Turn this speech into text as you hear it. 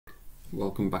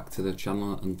welcome back to the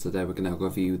channel, and today we're going to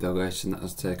review the racing that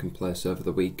has taken place over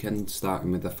the weekend,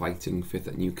 starting with the Fighting Fifth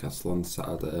at Newcastle on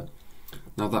Saturday.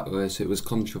 Now that race, it was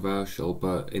controversial,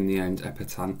 but in the end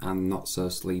Epatante and Not So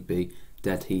Sleepy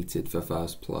dead heated for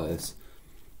first place.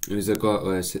 It was a great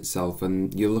race itself,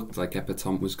 and you looked like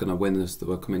Epatante was going to win as they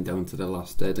were coming down to the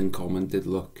last day, and Coleman did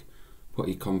look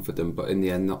pretty confident, but in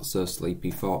the end Not So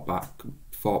Sleepy fought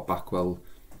back well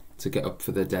to get up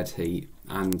for the dead heat,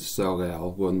 and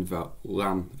Soreal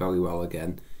ran very well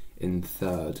again in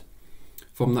third.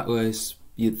 From that race,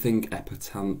 you'd think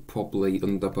Epatante probably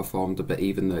underperformed a bit,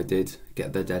 even though it did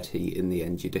get the dead heat in the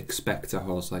end. You'd expect a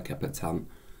horse like Epatante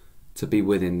to be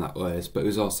winning that race, but it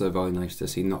was also very nice to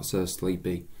see Not So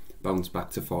Sleepy bounce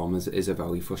back to form, as it is a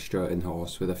very frustrating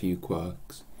horse with a few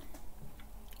quirks.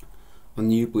 On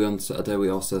Newbury on Saturday, we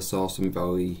also saw some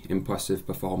very impressive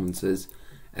performances.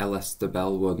 LS de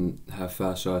Belle won her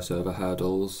first race over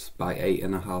hurdles by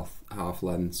 8.5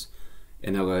 lengths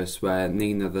in a race where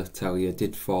Nina the Terrier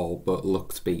did fall but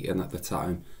looked beaten at the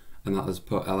time, and that has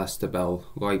put LS de Belle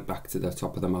right back to the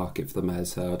top of the market for the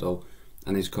mares hurdle,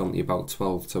 and is currently about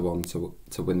 12 to 1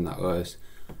 to win that race.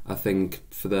 I think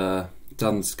for the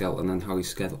Dan Skelton and Harry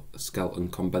Skelton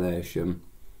combination,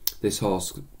 this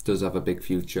horse does have a big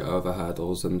future over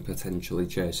hurdles and potentially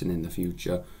chasing in the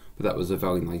future, but that was a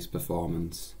very nice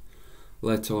performance.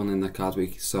 Later on in the card,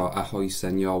 we saw Ahoy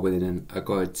Senor winning a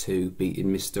Grade 2, beating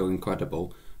Mr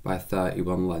Incredible by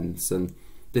 31 lengths, and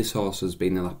this horse has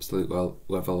been an absolute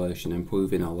revelation,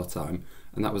 improving all the time,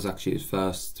 and that was actually his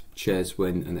first chase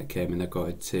win, and it came in a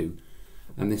Grade 2.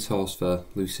 And this horse for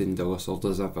Lucinda Russell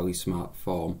does have very smart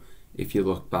form. If you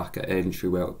look back at Aintree,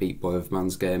 where it beat Boy of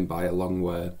Man's Game by a long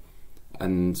way,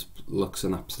 and looks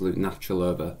an absolute natural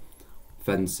over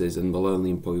fences, and will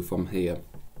only improve from here.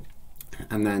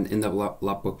 And then in the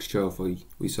Ladbrokes Trophy,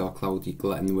 we saw Cloudy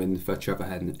Glen win for Trevor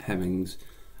Hemmings,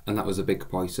 and that was a big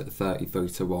price at 33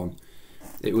 to 1.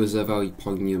 It was a very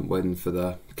poignant win for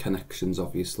the connections,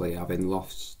 obviously, having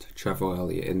lost Trevor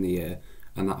earlier in the year,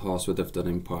 and that horse would have done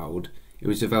him proud. It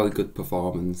was a very good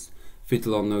performance.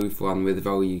 Fiddle on the Roof ran with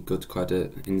very good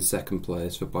credit in second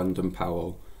place for Brandon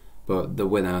Powell, but the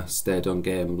winner stayed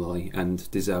ungainly and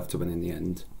deserved to win in the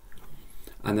end.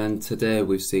 And then today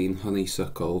we've seen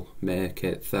Honeysuckle make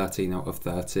it 13 out of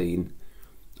 13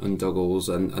 on doubles,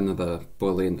 and another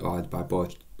brilliant ride by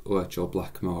Rachel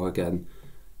Blackmore again.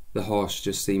 The horse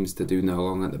just seems to do no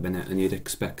wrong at the minute, and you'd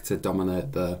expect to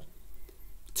dominate the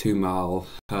 2 mile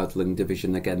hurdling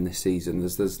division again this season,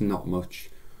 as there's not much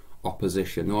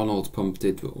opposition. Ronald Pump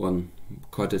did run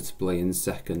creditably in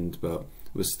second, but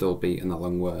was still beaten a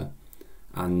long way,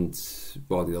 and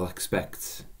well, you'll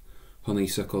expect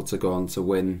Honeysuckle to go on to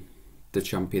win the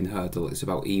champion hurdle. It's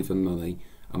about even money,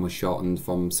 and was shortened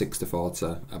from 6 to 4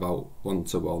 to about 1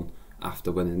 to 1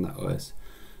 after winning that race.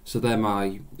 So they're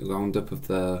my roundup of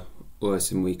the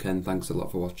racing weekend. Thanks a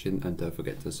lot for watching, and don't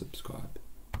forget to subscribe.